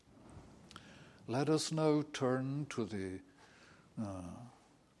Let us now turn to the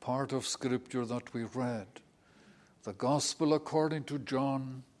part of Scripture that we read, the Gospel according to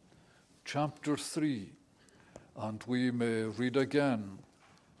John, chapter 3, and we may read again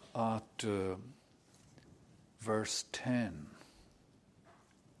at verse 10.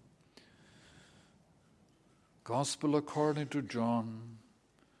 Gospel according to John,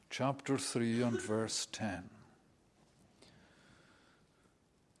 chapter 3 and verse 10.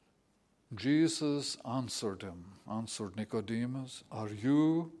 Jesus answered Nicodemus, "Are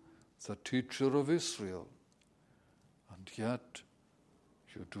you the teacher of Israel, and yet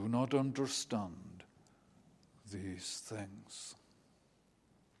you do not understand these things?"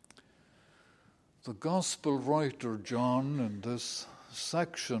 The Gospel writer John, in this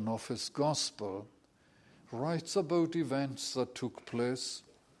section of his Gospel, writes about events that took place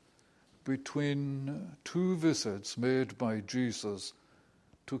between two visits made by Jesus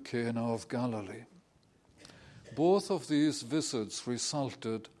to Cana of Galilee. Both of these visits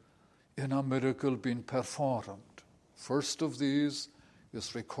resulted in a miracle being performed. First of these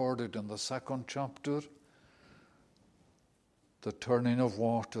is recorded in the second chapter, the turning of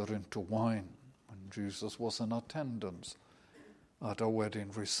water into wine, when Jesus was in attendance at a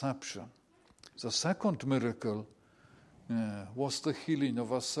wedding reception. The second miracle was the healing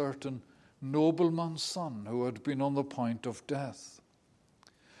of a certain nobleman's son who had been on the point of death.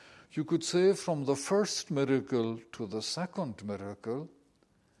 You could say from the first miracle to the second miracle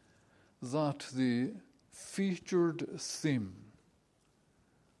that the featured theme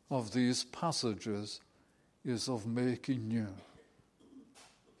of these passages is of making new.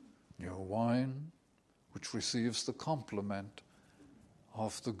 New wine, which receives the complement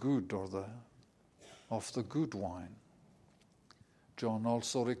of the good of the good wine. John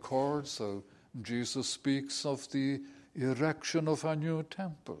also records how Jesus speaks of the erection of a new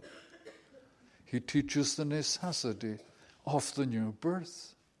temple. He teaches the necessity of the new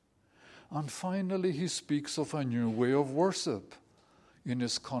birth. And finally, he speaks of a new way of worship in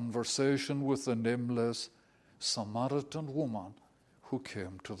his conversation with the nameless Samaritan woman who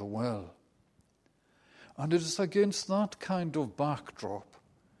came to the well. And it is against that kind of backdrop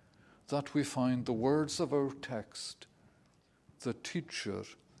that we find the words of our text, the teacher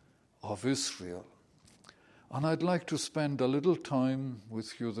of Israel. And I'd like to spend a little time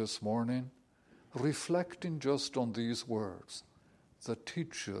with you this morning reflecting just on these words, the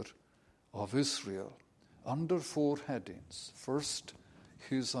teacher of Israel, under four headings. First,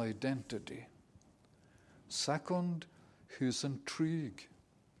 his identity. Second, his intrigue.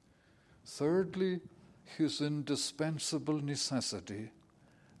 Thirdly, his indispensable necessity.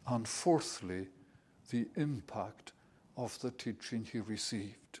 And fourthly, the impact of the teaching he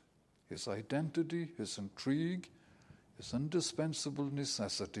received. His identity, his intrigue, his indispensable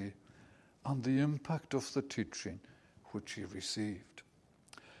necessity, and the impact of the teaching which he received.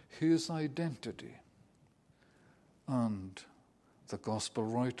 His identity. And the Gospel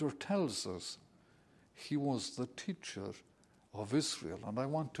writer tells us he was the teacher of Israel. And I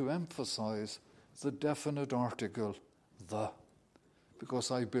want to emphasize the definite article, the, because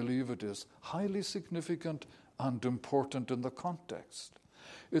I believe it is highly significant and important in the context.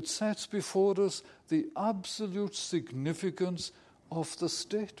 It sets before us the absolute significance of the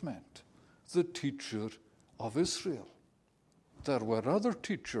statement, the teacher of Israel. There were other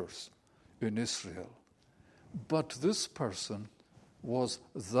teachers in Israel, but this person was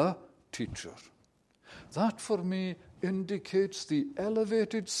the teacher. That for me indicates the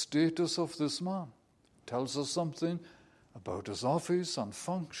elevated status of this man. It tells us something about his office and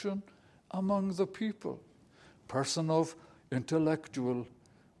function among the people. Person of intellectual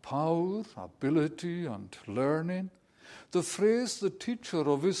power, ability, and learning. The phrase, the teacher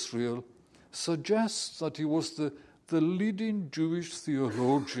of Israel, suggests that he was the leading Jewish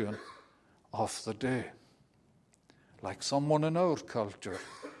theologian of the day. Like someone in our culture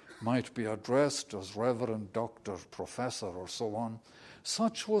might be addressed as Reverend, Doctor, Professor, or so on.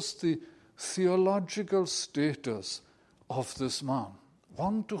 Such was the theological status of this man,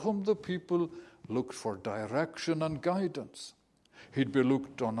 one to whom the people looked for direction and guidance. He'd be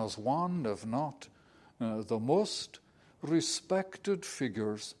looked on as one, if not the most respected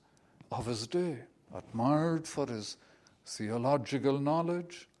figures of his day, admired for his theological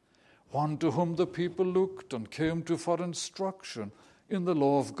knowledge, one to whom the people looked and came to for instruction in the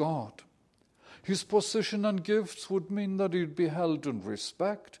law of God. His position and gifts would mean that he'd be held in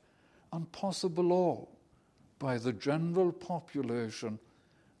respect and possible awe by the general population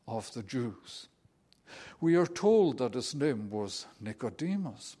of the Jews. We are told that his name was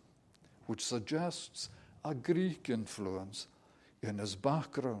Nicodemus, which suggests a Greek influence in his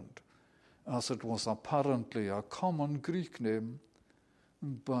background. as it was apparently a common Greek name,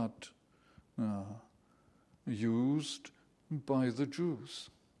 but used by the Jews.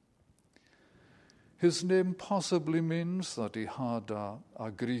 His name possibly means that he had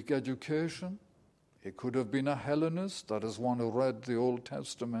a Greek education. He could have been a Hellenist, that is, one who read the Old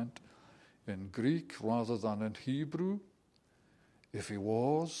Testament in Greek rather than in Hebrew. If he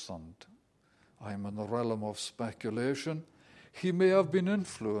was, and I'm in the realm of speculation, he may have been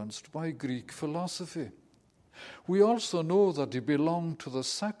influenced by Greek philosophy. We also know that he belonged to the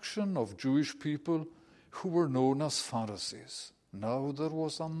section of Jewish people who were known as Pharisees. Now there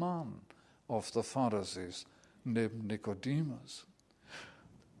was a man of the Pharisees named Nicodemus.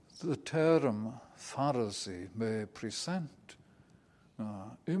 The term Pharisee may present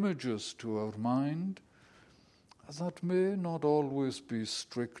images to our mind that may not always be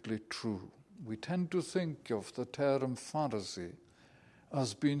strictly true. We tend to think of the term Pharisee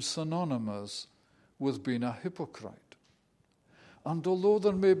as being synonymous with being a hypocrite. And although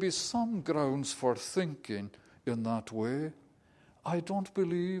there may be some grounds for thinking in that way, I don't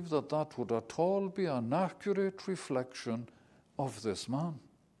believe that that would at all be an accurate reflection of this man.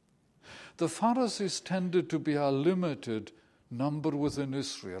 The Pharisees tended to be a limited number within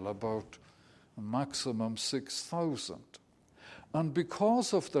Israel, about a maximum 6,000. And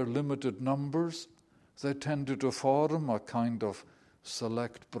because of their limited numbers, they tended to form a kind of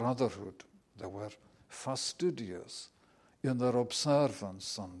select brotherhood. They were fastidious in their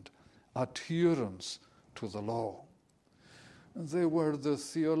observance and adherence to the law. They were the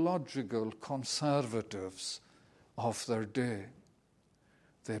theological conservatives of their day.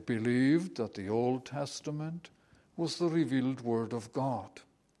 They believed that the Old Testament was the revealed Word of God,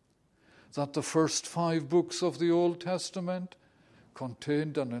 that the first 5 books of the Old Testament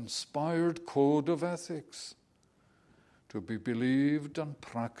contained an inspired code of ethics to be believed and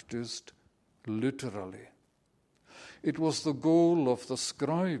practiced literally. It was the goal of the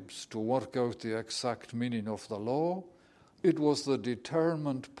scribes to work out the exact meaning of the law. It was the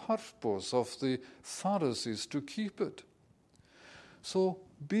determined purpose of the Pharisees to keep it. So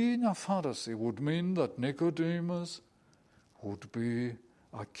being a Pharisee would mean that Nicodemus would be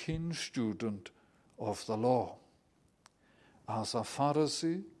a keen student of the law. As a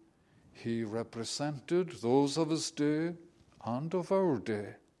Pharisee, he represented those of his day and of our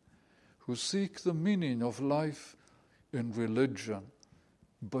day who seek the meaning of life in religion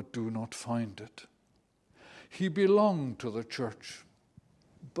but do not find it. He belonged to the church,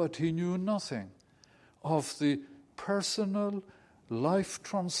 but he knew nothing of the personal,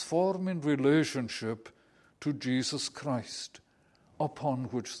 life-transforming relationship to Jesus Christ, upon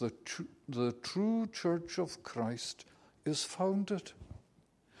which the true church of Christ is founded.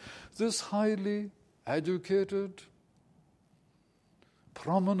 This highly educated,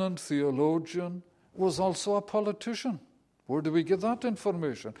 prominent theologian was also a politician. Where do we get that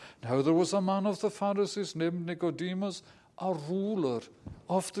information? Now there was a man of the Pharisees named Nicodemus, a ruler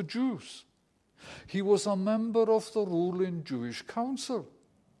of the Jews. He was a member of the ruling Jewish council,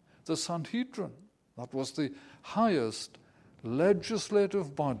 the Sanhedrin. That was the highest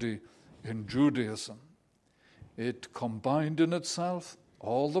legislative body in Judaism. It combined in itself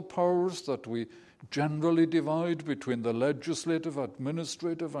all the powers that we generally divide between the legislative,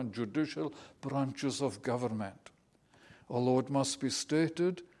 administrative, and judicial branches of government. Although it must be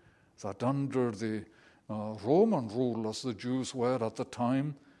stated that under the Roman rule, as the Jews were at the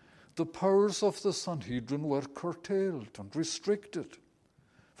time, the powers of the Sanhedrin were curtailed and restricted.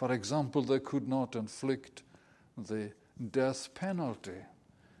 For example, they could not inflict the death penalty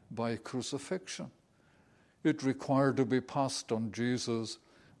by crucifixion. It required to be passed on Jesus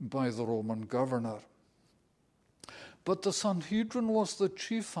by the Roman governor. But the Sanhedrin was the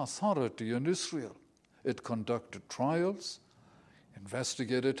chief authority in Israel. It conducted trials,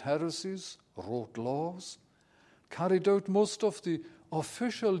 investigated heresies, wrote laws, carried out most of the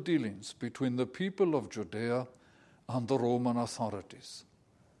official dealings between the people of Judea and the Roman authorities.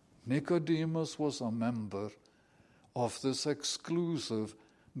 Nicodemus was a member of this exclusive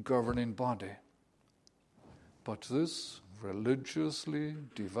governing body. But this religiously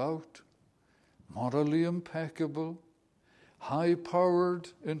devout, morally impeccable, high-powered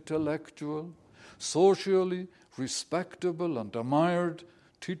intellectual, socially respectable and admired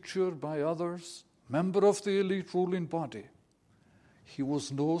teacher by others, member of the elite ruling body, he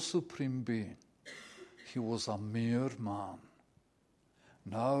was no supreme being. He was a mere man.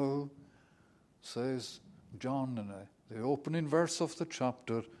 Now, says John in the opening verse of the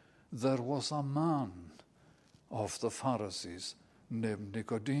chapter, there was a man of the Pharisees named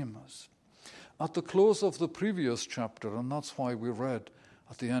Nicodemus. At the close of the previous chapter, and that's why we read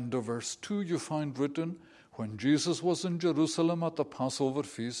At the end of verse 2, you find written, when Jesus was in Jerusalem at the Passover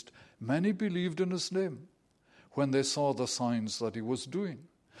feast, many believed in his name when they saw the signs that he was doing.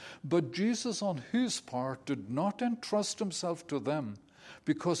 But Jesus, on his part, did not entrust himself to them,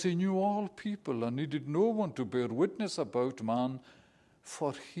 because he knew all people and needed no one to bear witness about man,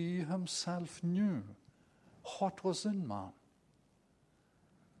 for he himself knew what was in man.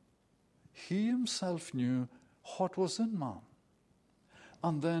 He himself knew what was in man.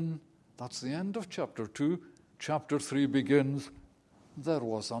 And then, that's the end of chapter 2. Chapter 3 begins, there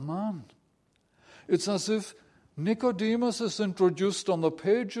was a man. It's as if Nicodemus is introduced on the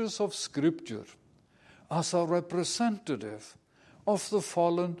pages of Scripture as a representative of the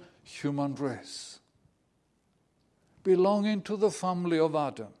fallen human race, belonging to the family of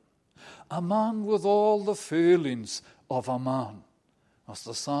Adam, a man with all the failings of a man. As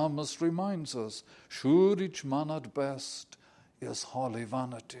the psalmist reminds us, sure each man at best is wholly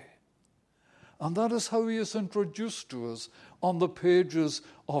vanity. And that is how he is introduced to us on the pages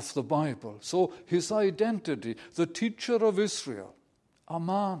of the Bible. So his identity, the teacher of Israel, a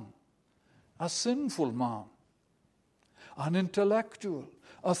man, a sinful man, an intellectual,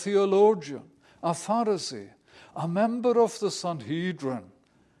 a theologian, a Pharisee, a member of the Sanhedrin,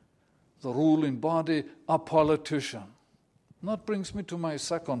 the ruling body, a politician. And that brings me to my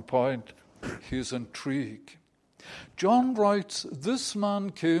second point, his intrigue. John writes, this man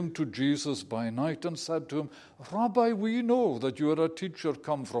came to Jesus by night and said to him, Rabbi, we know that you are a teacher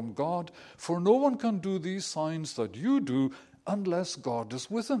come from God, for no one can do these signs that you do unless God is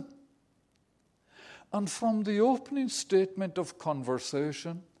with him. And from the opening statement of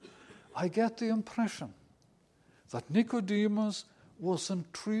conversation, I get the impression that Nicodemus was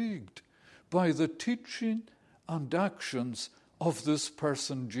intrigued by the teaching and actions of this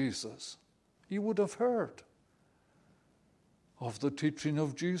person, Jesus. He would have heard of the teaching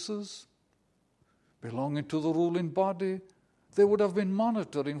of Jesus, belonging to the ruling body. They would have been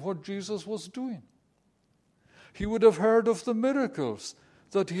monitoring what Jesus was doing. He would have heard of the miracles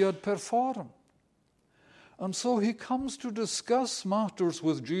that he had performed. And so he comes to discuss matters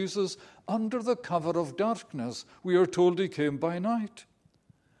with Jesus under the cover of darkness. We are told he came by night.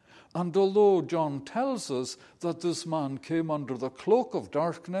 And although John tells us that this man came under the cloak of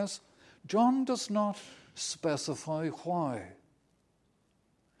darkness, John does not specify why.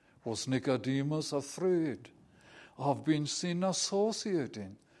 Was Nicodemus afraid of being seen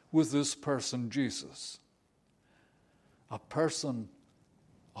associating with this person, Jesus? A person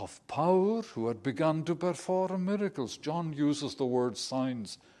of power who had begun to perform miracles. John uses the word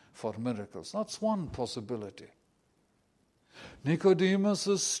signs for miracles. That's one possibility.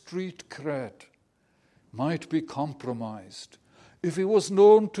 Nicodemus's street cred might be compromised if he was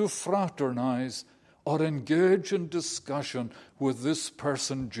known to fraternize or engage in discussion with this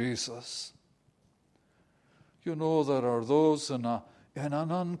person, Jesus. You know, there are those in an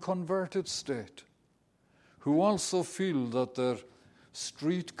unconverted state who also feel that their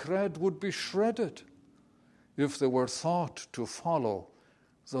street cred would be shredded if they were thought to follow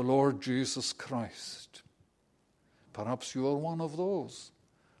the Lord Jesus Christ. Perhaps you are one of those,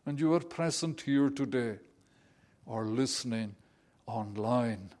 and you are present here today or listening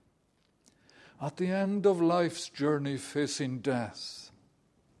online. At the end of life's journey facing death,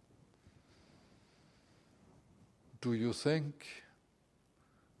 do you think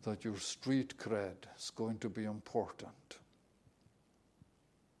that your street cred is going to be important?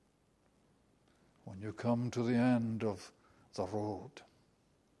 When you come to the end of the road?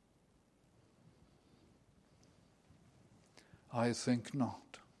 I think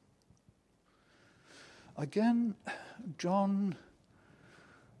not. Again, John,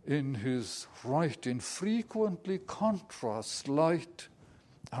 in his writing, frequently contrasts light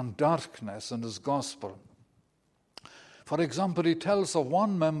and darkness in his gospel. For example, he tells of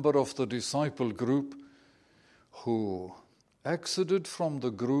one member of the disciple group who exited from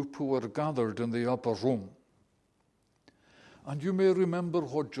the group who were gathered in the upper room. And you may remember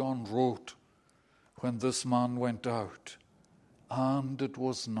what John wrote when this man went out. And it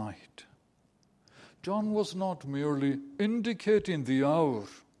was night. John was not merely indicating the hour,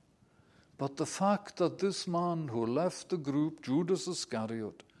 but the fact that this man who left the group, Judas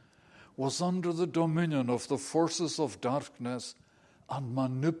Iscariot, was under the dominion of the forces of darkness and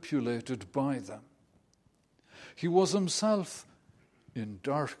manipulated by them. He was himself in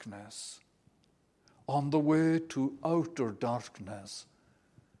darkness, on the way to outer darkness,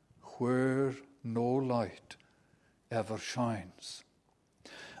 where no light ever shines.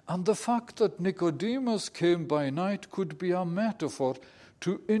 And the fact that Nicodemus came by night could be a metaphor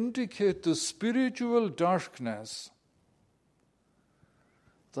to indicate the spiritual darkness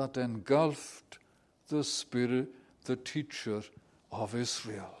that engulfed the Spirit, the teacher of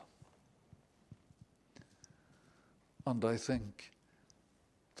Israel. And I think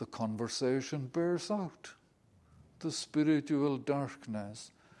the conversation bears out the spiritual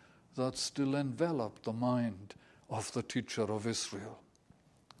darkness that still enveloped the mind of the teacher of Israel.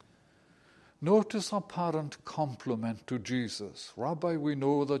 Notice apparent compliment to Jesus. Rabbi, we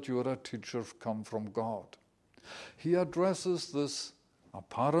know that you are a teacher come from God. He addresses this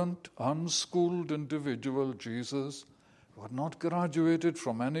apparent, unschooled individual, Jesus, who had not graduated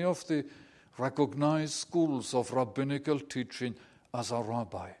from any of the recognized schools of rabbinical teaching, as a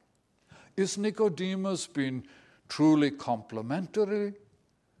rabbi. Is Nicodemus being truly complimentary,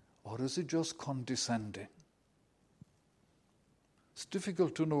 or is he just condescending? It's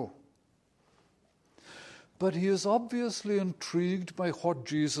difficult to know. But he is obviously intrigued by what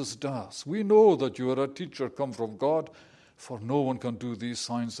Jesus does. We know that you are a teacher come from God, for no one can do these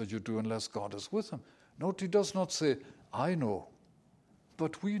signs that you do unless God is with him. Note, he does not say, I know,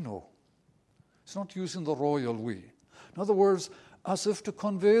 but we know. He's not using the royal we. In other words, as if to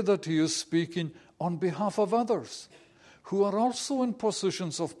convey that he is speaking on behalf of others who are also in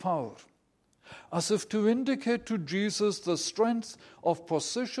positions of power, as if to indicate to Jesus the strength of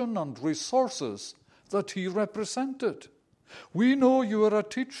position and resources that he represented. We know you are a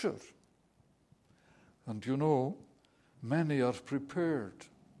teacher. And you know, many are prepared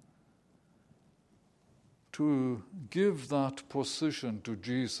to give that position to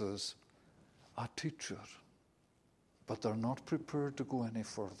Jesus, a teacher, but they're not prepared to go any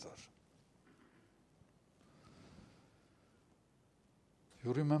further.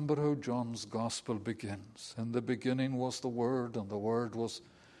 You remember how John's gospel begins. In the beginning was the Word, and the Word was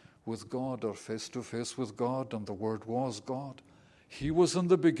with God, or face to face with God, and the Word was God. He was in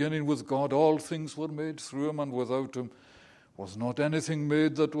the beginning with God. All things were made through him, and without him was not anything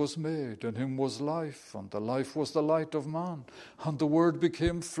made that was made. In him was life, and the life was the light of man. And the Word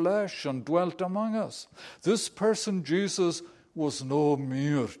became flesh and dwelt among us. This person, Jesus, was no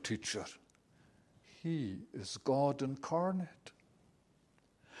mere teacher. He is God incarnate.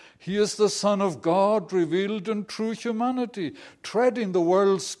 He is the Son of God revealed in true humanity, treading the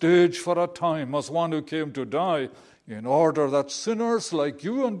world's stage for a time as one who came to die in order that sinners like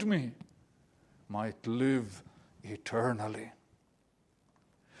you and me might live eternally.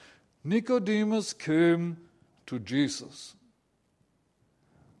 Nicodemus came to Jesus.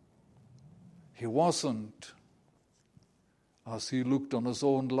 He wasn't, as he looked on his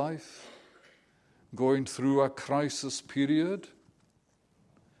own life, going through a crisis period.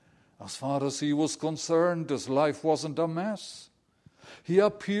 As far as he was concerned, his life wasn't a mess. He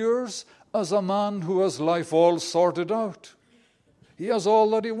appears as a man who has life all sorted out. He has all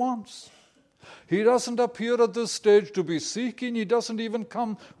that he wants. He doesn't appear at this stage to be seeking. He doesn't even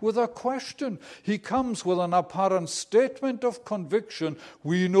come with a question. He comes with an apparent statement of conviction.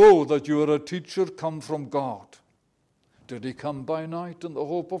 We know that you are a teacher come from God. Did he come by night in the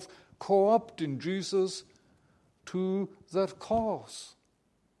hope of co-opting Jesus to their cause?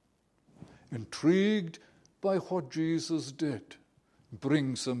 Intrigued by what Jesus did,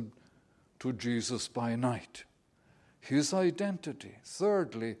 brings him to Jesus by night. His identity.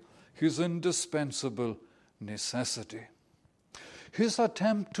 Thirdly, his indispensable necessity. His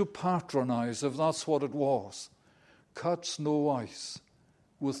attempt to patronize, if that's what it was, cuts no ice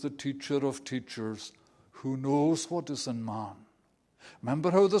with the teacher of teachers who knows what is in man.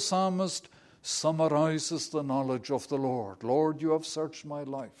 Remember how the psalmist summarizes the knowledge of the Lord. Lord, you have searched my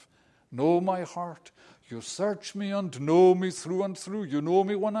life. Know my heart. You search me and know me through and through. You know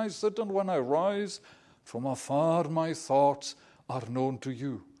me when I sit and when I rise. From afar my thoughts are known to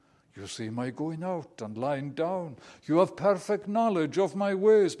you. You see my going out and lying down. You have perfect knowledge of my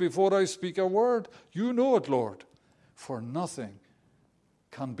ways. Before I speak a word, you know it, Lord. For nothing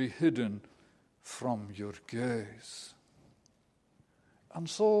can be hidden from your gaze. And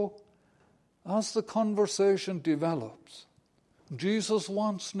so, as the conversation develops, Jesus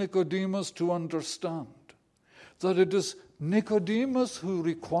wants Nicodemus to understand that it is Nicodemus who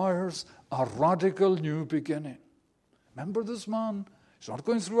requires a radical new beginning. Remember, this man, he's not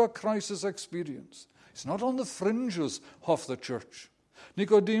going through a crisis experience. He's not on the fringes of the church.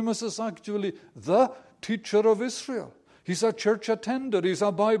 Nicodemus is actually the teacher of Israel. He's a church attender. He's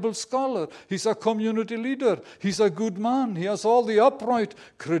a Bible scholar. He's a community leader. He's a good man. He has all the upright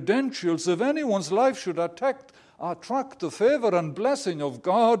credentials. If anyone's life should attract the favor and blessing of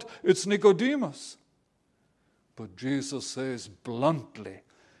God, it's Nicodemus. But Jesus says bluntly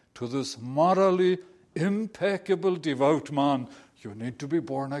to this morally impeccable, devout man, you need to be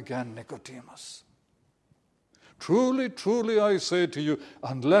born again, Nicodemus. Truly, truly, I say to you,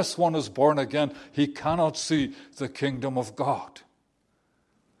 unless one is born again, he cannot see the kingdom of God.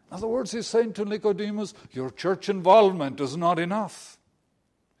 In other words, he's saying to Nicodemus, your church involvement is not enough.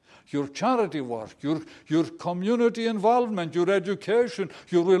 Your charity work, your community involvement, your education,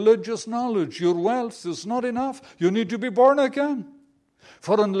 your religious knowledge, your wealth is not enough. You need to be born again.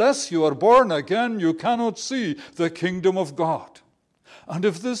 For unless you are born again, you cannot see the kingdom of God. And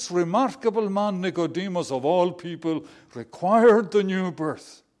if this remarkable man, Nicodemus, of all people, required the new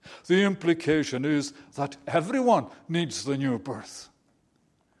birth, the implication is that everyone needs the new birth.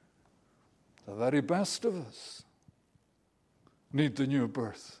 The very best of us need the new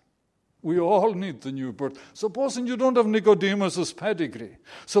birth. We all need the new birth. Supposing you don't have Nicodemus's pedigree.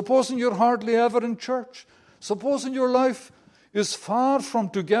 Supposing you're hardly ever in church. Supposing your life is far from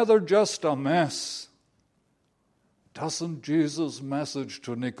together just a mess. Doesn't Jesus' message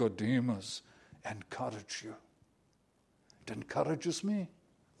to Nicodemus encourage you? It encourages me.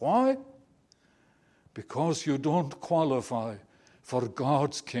 Why? Because you don't qualify for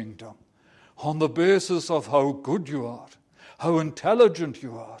God's kingdom on the basis of how good you are, how intelligent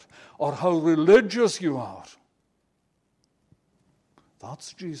you are, or how religious you are.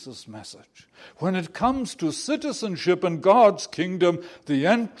 That's Jesus' message. When it comes to citizenship in God's kingdom, the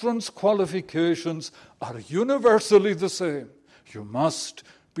entrance qualifications are universally the same. You must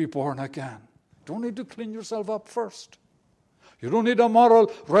be born again. You don't need to clean yourself up first. You don't need a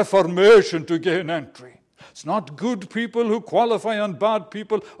moral reformation to gain entry. It's not good people who qualify and bad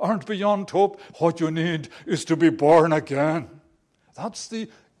people aren't beyond hope. What you need is to be born again. That's the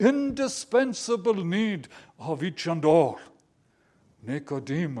indispensable need of each and all.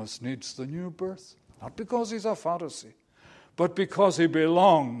 Nicodemus needs the new birth, not because he's a Pharisee, but because he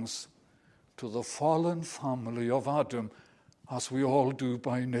belongs to the fallen family of Adam, as we all do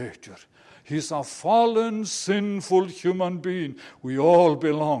by nature. He's a fallen, sinful human being. We all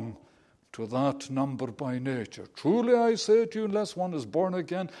belong to that number by nature. Truly I say to you, unless one is born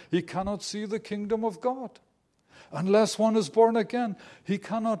again, he cannot see the kingdom of God. Unless one is born again, he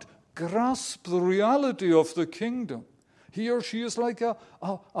cannot grasp the reality of the kingdom. He or she is like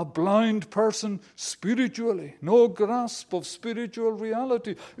a blind person spiritually. No grasp of spiritual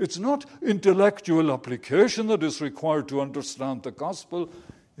reality. It's not intellectual application that is required to understand the gospel.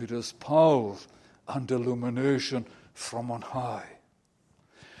 It is power and illumination from on high.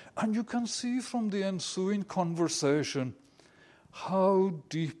 And you can see from the ensuing conversation how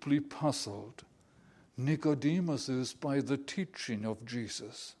deeply puzzled Nicodemus is by the teaching of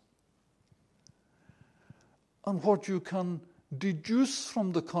Jesus. And what you can deduce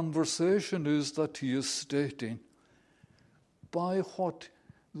from the conversation is that he is stating by what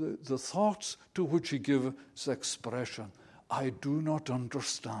the thoughts to which he gives expression, I do not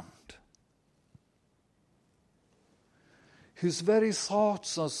understand. His very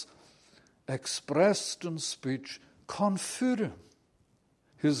thoughts as expressed in speech confirm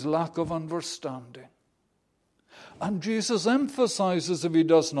his lack of understanding. And Jesus emphasizes if he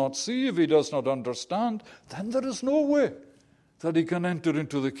does not see, if he does not understand, then there is no way that he can enter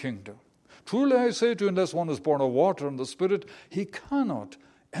into the kingdom. Truly I say to you, unless one is born of water and the Spirit, he cannot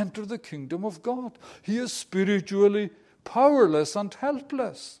enter the kingdom of God. He is spiritually powerless and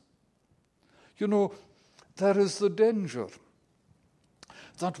helpless. You know, there is the danger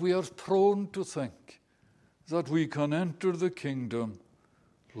that we are prone to think that we can enter the kingdom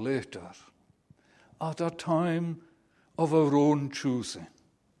later, at a time of our own choosing,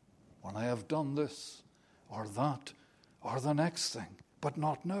 when I have done this or that or the next thing, but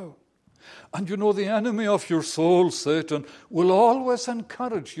not now. And you know, the enemy of your soul, Satan, will always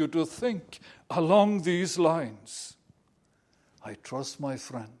encourage you to think along these lines. I trust, my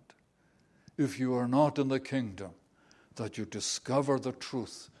friend, if you are not in the kingdom, that you discover the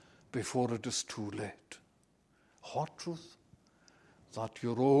truth before it is too late. What truth? That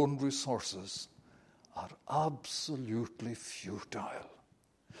your own resources are absolutely futile.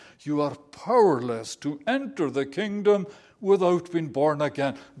 You are powerless to enter the kingdom without being born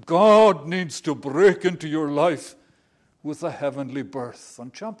again. God needs to break into your life with a heavenly birth.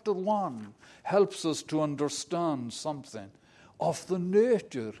 And chapter 1 helps us to understand something of the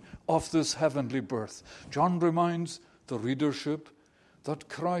nature of this heavenly birth. John reminds the readership that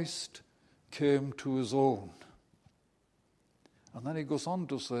Christ came to his own. And then he goes on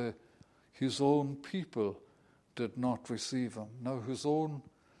to say, his own people did not receive him. Now his own,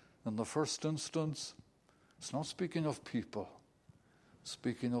 in the first instance, it's not speaking of people,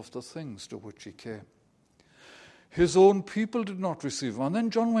 speaking of the things to which he came. His own people did not receive him. And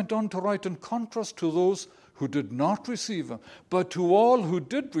then John went on to write in contrast to those who did not receive him. But to all who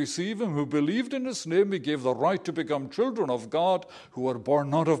did receive him, who believed in his name, he gave the right to become children of God, who were born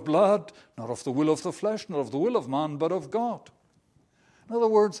not of blood, nor of the will of the flesh, nor of the will of man, but of God. In other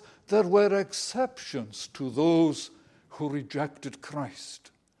words, there were exceptions to those who rejected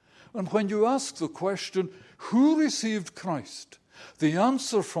Christ. And when you ask the question, who received Christ? The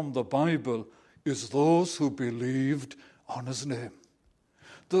answer from the Bible is those who believed on his name.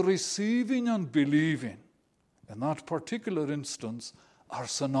 The receiving and believing, in that particular instance, are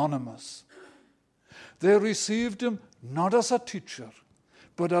synonymous. They received him not as a teacher,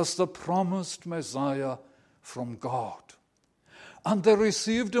 but as the promised Messiah from God. And they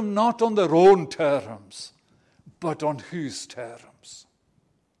received him not on their own terms, but on his terms.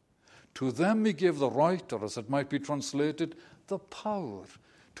 To them he gave the right, or as it might be translated, the power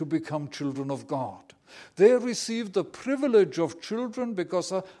to become children of God. They received the privilege of children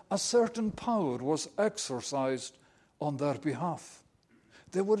because a certain power was exercised on their behalf.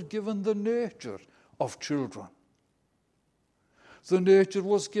 They were given the nature of children. The nature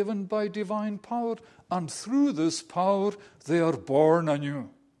was given by divine power, and through this power they are born anew.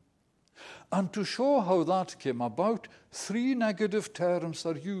 And to show how that came about, 3 negative terms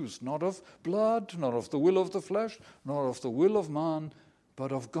are used, not of blood, nor of the will of the flesh, nor of the will of man,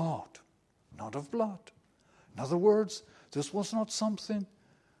 but of God, not of blood. In other words, this was not something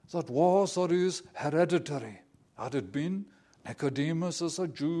that was or is hereditary. Had it been, Nicodemus, as a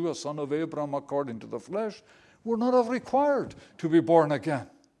Jew, a son of Abraham according to the flesh, would not have required to be born again.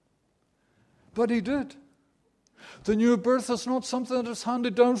 But he did. The new birth is not something that is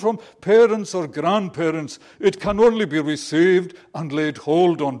handed down from parents or grandparents. It can only be received and laid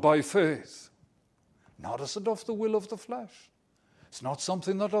hold on by faith. Not as it of the will of the flesh. It's not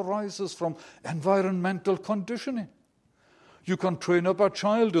something that arises from environmental conditioning. You can train up a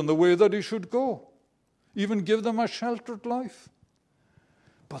child in the way that he should go, even give them a sheltered life.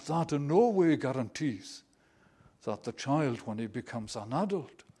 But that in no way guarantees that the child, when he becomes an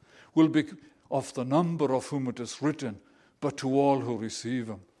adult, will be of the number of whom it is written, but to all who receive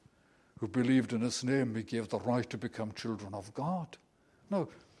him, who believed in his name, he gave the right to become children of God. Now,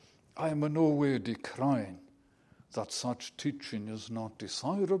 I am in no way decrying that such teaching is not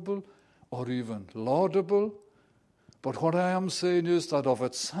desirable or even laudable, but what I am saying is that of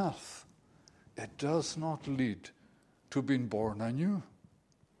itself, it does not lead to being born anew.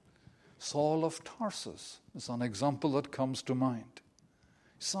 Saul of Tarsus is an example that comes to mind.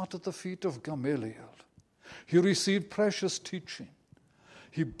 He sat at the feet of Gamaliel. He received precious teaching.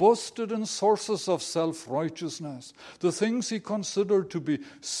 He boasted in sources of self-righteousness, the things he considered to be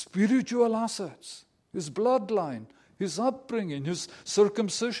spiritual assets, his bloodline, his upbringing, his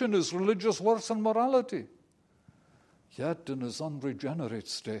circumcision, his religious works and morality. Yet in his unregenerate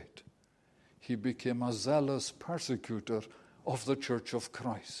state, he became a zealous persecutor of the Church of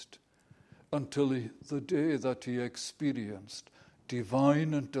Christ until the day that he experienced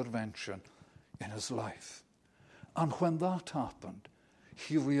divine intervention in his life. And when that happened,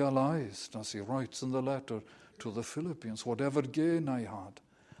 he realized, as he writes in the letter to the Philippians, whatever gain I had,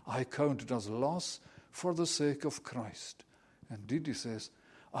 I counted as loss for the sake of Christ. Indeed, he says,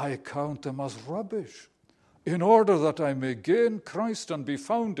 I count them as rubbish, in order that I may gain Christ and be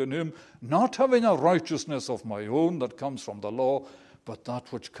found in him, not having a righteousness of my own that comes from the law, but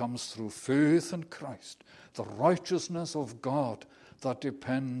that which comes through faith in Christ, the righteousness of God that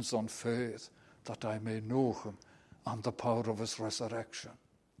depends on faith, that I may know him and the power of his resurrection.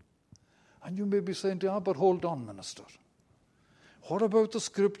 And you may be saying, but hold on, minister. What about the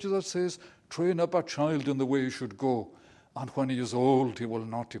scripture that says, train up a child in the way he should go, and when he is old, he will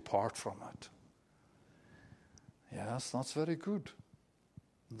not depart from it? Yes, that's very good.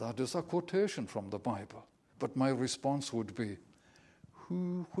 That is a quotation from the Bible. But my response would be,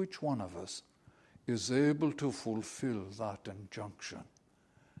 which one of us is able to fulfill that injunction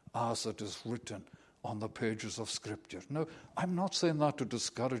as it is written on the pages of Scripture? Now, I'm not saying that to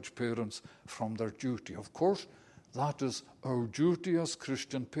discourage parents from their duty. Of course, that is our duty as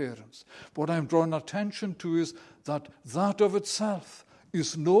Christian parents. What I'm drawing attention to is that of itself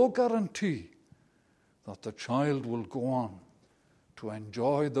is no guarantee that the child will go on to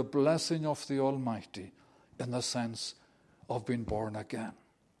enjoy the blessing of the Almighty in the sense of being born again.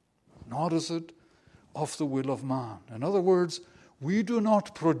 Nor is it of the will of man. In other words, we do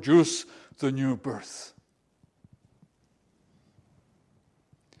not produce the new birth.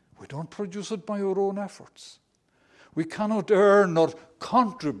 We don't produce it by our own efforts. We cannot earn or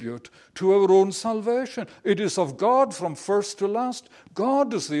contribute to our own salvation. It is of God from first to last.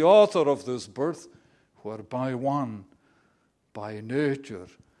 God is the author of this birth, whereby one, by nature,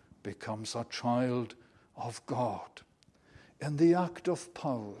 becomes a child of God. In the act of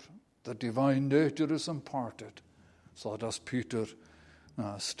power, the divine nature is imparted, so that as Peter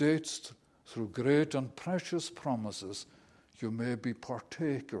states, through great and precious promises, you may be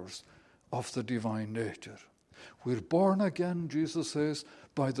partakers of the divine nature. We're born again, Jesus says,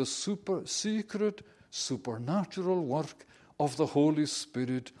 by the secret, supernatural work of the Holy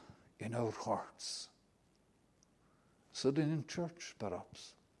Spirit in our hearts. Sitting in church,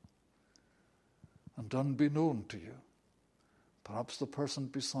 perhaps, and unbeknown to you, perhaps the person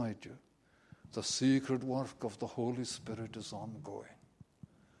beside you, the secret work of the Holy Spirit is ongoing,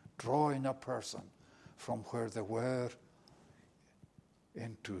 drawing a person from where they were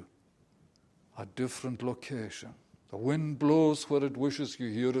into a different location. The wind blows where it wishes. You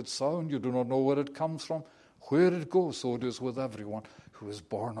hear its sound. You do not know where it comes from, where it goes. So it is with everyone who is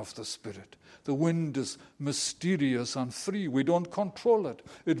born of the Spirit. The wind is mysterious and free. We don't control it.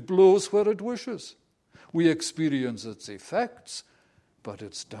 It blows where it wishes. We experience its effects, but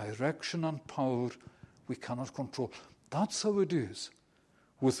its direction and power we cannot control. That's how it is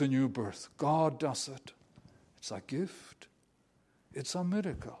with the new birth. God does it. It's a gift. It's a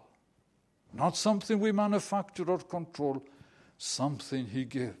miracle. Not something we manufacture or control, something he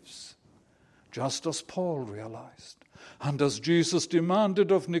gives. Just as Paul realized. And as Jesus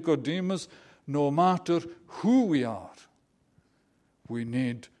demanded of Nicodemus, no matter who we are, we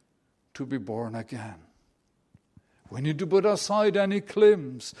need to be born again. We need to put aside any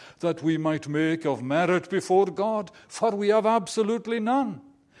claims that we might make of merit before God, for we have absolutely none.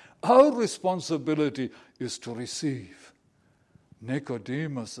 Our responsibility is to receive.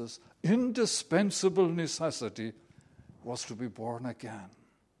 Nicodemus's indispensable necessity was to be born again.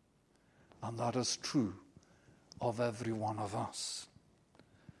 And that is true of every one of us.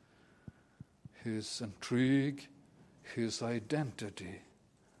 His intrigue, his identity,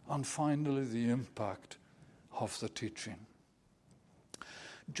 and finally the impact of the teaching.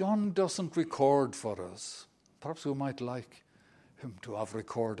 John doesn't record for us, perhaps we might like him to have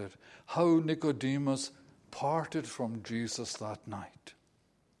recorded, how Nicodemus parted from Jesus that night.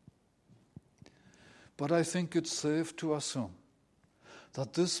 But I think it's safe to assume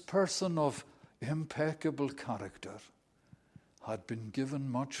that this person of impeccable character had been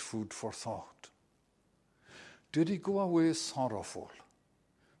given much food for thought. Did he go away sorrowful?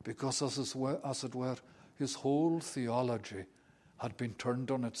 Because as it were, his whole theology had been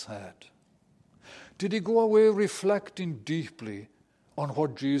turned on its head. Did he go away reflecting deeply on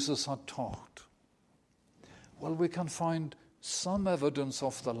what Jesus had taught? Well, we can find some evidence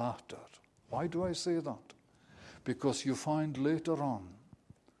of the latter. Why do I say that? Because you find later on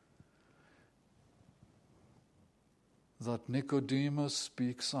that Nicodemus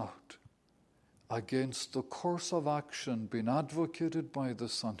speaks out against the course of action being advocated by the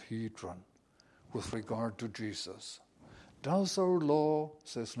Sanhedrin with regard to Jesus. Does our law,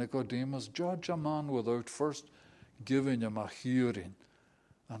 says Nicodemus, judge a man without first giving him a hearing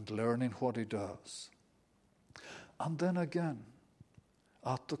and learning what he does? And then again,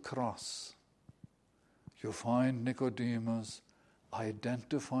 at the cross, you find Nicodemus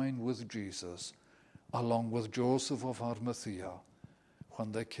identifying with Jesus along with Joseph of Arimathea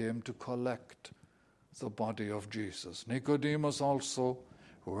when they came to collect the body of Jesus. Nicodemus also,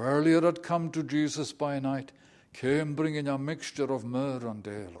 who earlier had come to Jesus by night, came bringing a mixture of myrrh and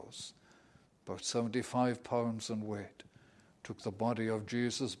aloes, about 75 pounds in weight, took the body of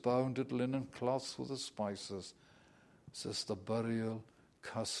Jesus, bound it linen cloths with the spices. This is the burial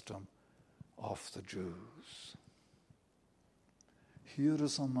custom of the Jews. Here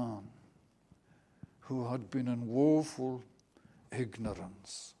is a man who had been in woeful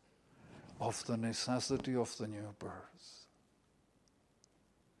ignorance of the necessity of the new birth.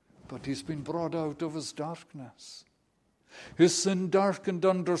 But he's been brought out of his darkness. His sin-darkened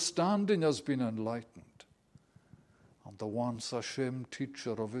understanding has been enlightened. And the once ashamed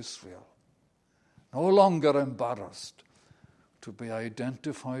teacher of Israel, no longer embarrassed to be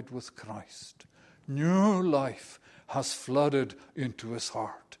identified with Christ. New life has flooded into his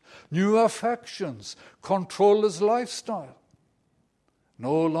heart. New affections control his lifestyle.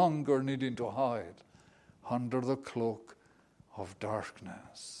 No longer needing to hide under the cloak of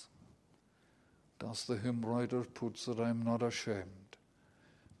darkness. As the hymn writer puts it, I'm not ashamed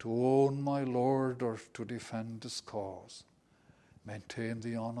to own my Lord or to defend his cause, maintain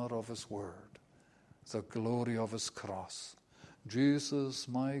the honor of his word, the glory of his cross. Jesus,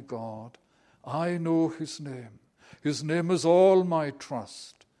 my God, I know his name. His name is all my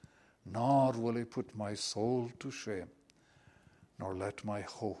trust, nor will he put my soul to shame, nor let my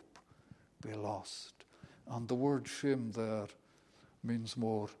hope be lost. And the word shame there means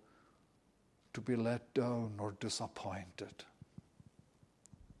more to be let down or disappointed.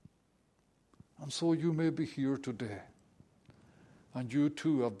 And so you may be here today, and you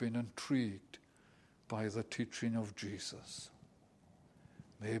too have been intrigued by the teaching of Jesus.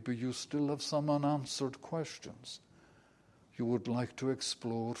 Maybe you still have some unanswered questions you would like to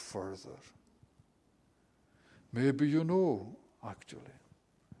explore further. Maybe you know, actually,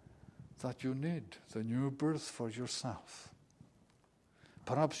 that you need the new birth for yourself.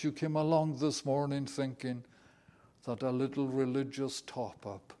 Perhaps you came along this morning thinking that a little religious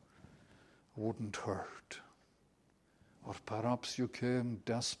top-up wouldn't hurt. Or perhaps you came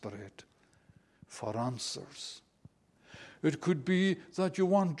desperate for answers. It could be that you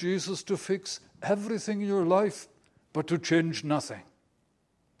want Jesus to fix everything in your life, but to change nothing.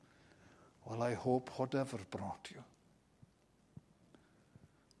 Well, I hope whatever brought you,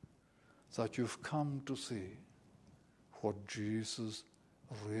 that you've come to see what Jesus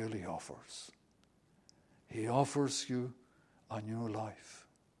really offers. He offers you a new life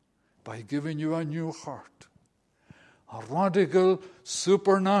by giving you a new heart, a radical,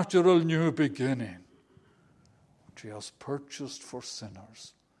 supernatural new beginning, which he has purchased for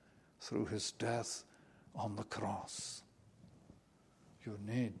sinners through his death on the cross. You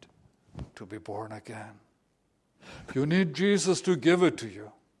need to be born again. You need Jesus to give it to you.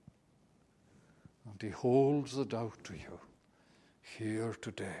 And he holds it out to you here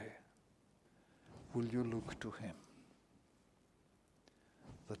today. Will you look to him?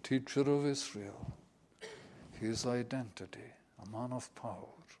 The teacher of Israel, his identity, a man of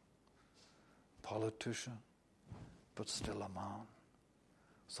power, politician, but still a man,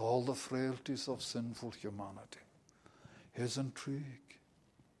 with all the frailties of sinful humanity. His intrigue.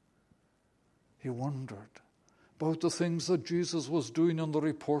 He wondered about the things that Jesus was doing and the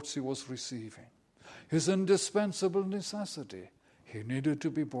reports he was receiving. His indispensable necessity. He needed to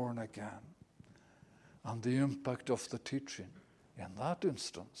be born again. And the impact of the teaching in that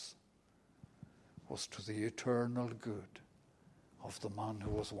instance was to the eternal good of the man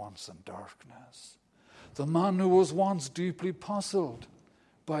who was once in darkness. The man who was once deeply puzzled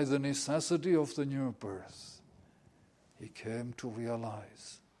by the necessity of the new birth. He came to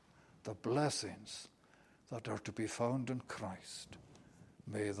realize the blessings that are to be found in Christ.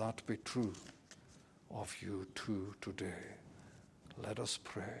 May that be true of you too today. Let us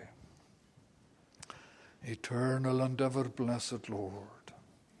pray. Eternal and ever blessed Lord,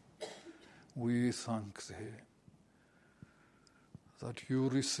 we thank thee that you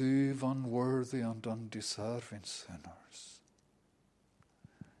receive unworthy and undeserving sinners,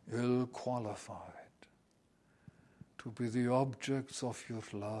 ill qualified to be the objects of your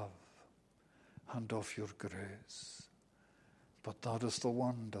love and of your grace. But that is the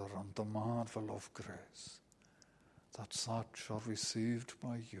wonder and the marvel of grace, that such are received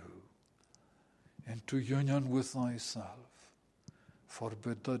by you into union with thyself.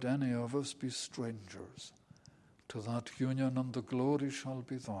 Forbid that any of us be strangers to that union, and the glory shall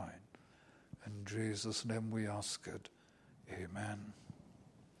be thine. In Jesus' name we ask it. Amen.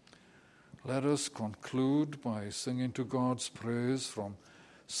 Let us conclude by singing to God's praise from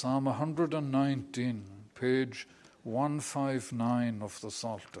Psalm 119, page 159 of the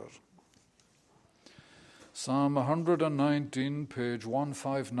Psalter. Psalm 119, page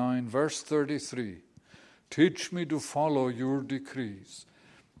 159, verse 33. Teach me to follow your decrees,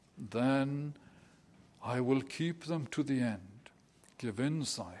 then I will keep them to the end. Give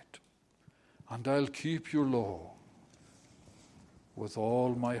insight, and I'll keep your law. With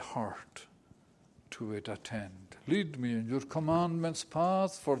all my heart to it attend. Lead me in your commandments'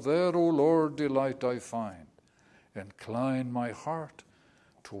 path, for there, O Lord, delight I find. Incline my heart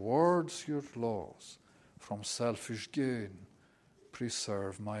towards your laws. From selfish gain,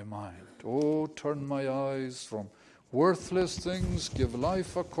 preserve my mind. Oh, turn my eyes from worthless things. Give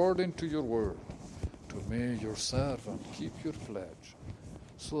life according to your word. To me, your servant, keep your pledge,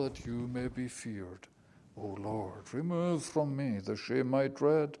 so that you may be feared. O Lord, remove from me the shame I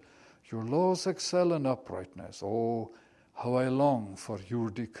dread. Your laws excel in uprightness. Oh, how I long for your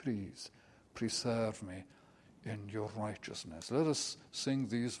decrees. Preserve me in your righteousness. Let us sing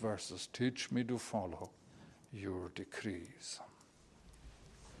these verses. Teach me to follow your decrees.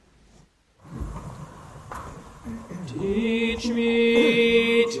 Teach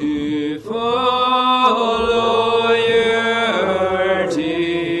me to follow your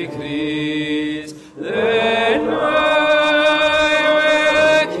decrees, then I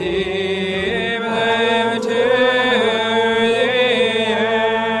will keep them to the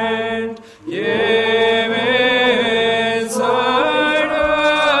end. Give insight,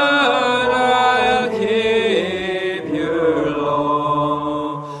 and I'll keep your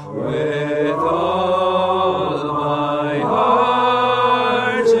law. With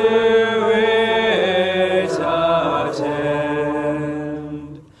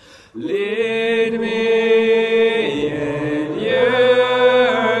Lead me in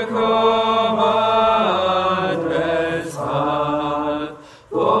your commandments path,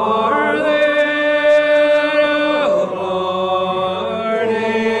 for there, O Lord,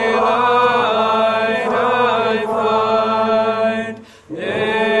 delight I find.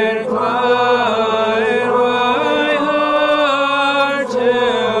 Incline my heart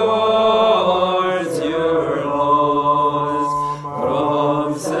towards your laws, from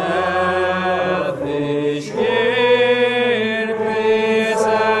selfish gain preserve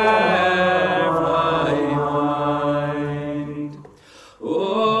my mind.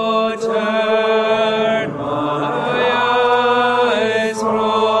 Oh, turn my eyes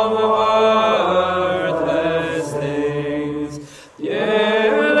from worthless things,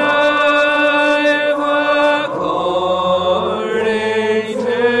 give life according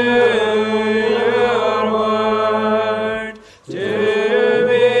to your word. To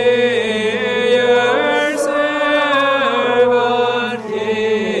me, your servant,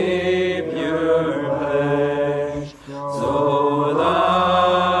 keep your pledge, so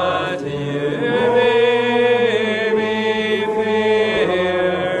that you may be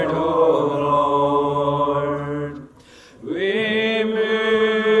feared, O Lord.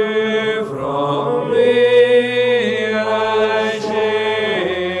 Remove from me thy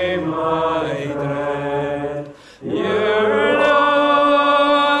shame, my dread. Your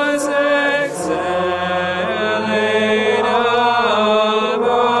laws excel in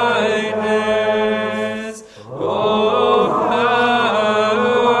uprightness. Oh, how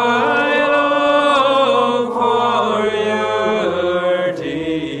I long for your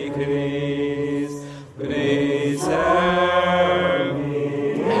decrees. Preserve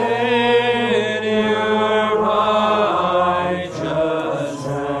me in your righteousness.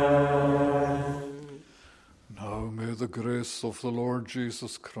 Now may the grace of the Lord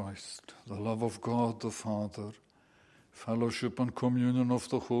Jesus Christ, the love of God the Father, fellowship and communion of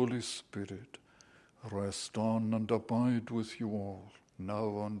the Holy Spirit rest on and abide with you all,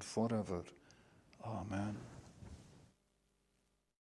 now and forever. Amen.